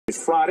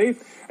It's Friday,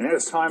 and it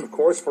is time, of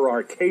course, for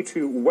our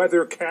KATU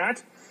Weather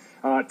Cat.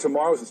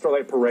 Tomorrow's the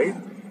Starlight Parade,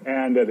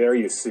 and there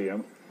you see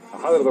him. The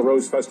highlight of the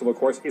Rose Festival, of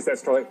course, is that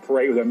Starlight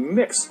Parade with a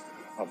mix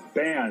of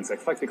bands,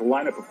 eclectic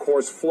lineup, of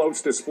course,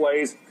 floats,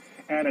 displays,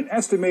 and an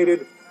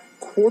estimated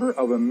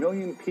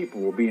 250,000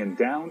 people will be in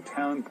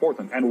downtown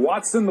Portland. And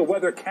Watson, the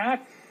Weather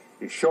Cat,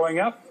 is showing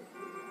up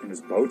in his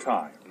bow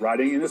tie,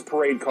 riding in his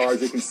parade car,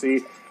 as you can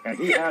see, and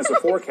he has a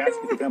forecast.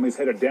 The family's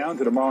headed down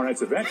to tomorrow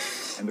night's event,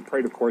 and the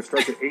parade, of course,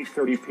 starts at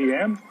 8:30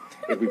 p.m.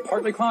 It'll be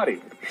partly cloudy.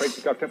 The parade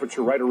pickup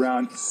temperature right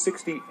around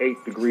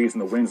 68 degrees,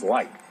 and the wind's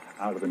light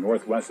out of the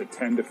northwest at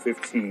 10 to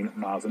 15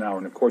 miles an hour.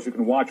 And, of course, you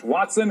can watch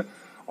Watson,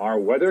 our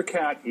Weather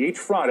Cat, each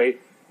Friday,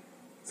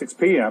 6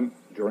 p.m.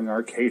 during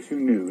our KATU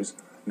News,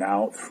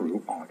 now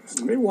through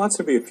August. Maybe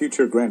Watson will be a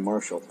future Grand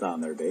Marshal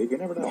down there, Dave. You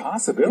never know.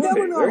 Possibility. You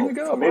never know. There you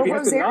go. Maybe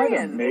if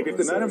the Maybe if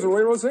the Nightham's a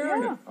Roy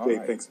Rosarian. Yeah.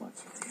 Dave, thanks much.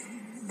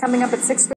 Coming up at 6:30.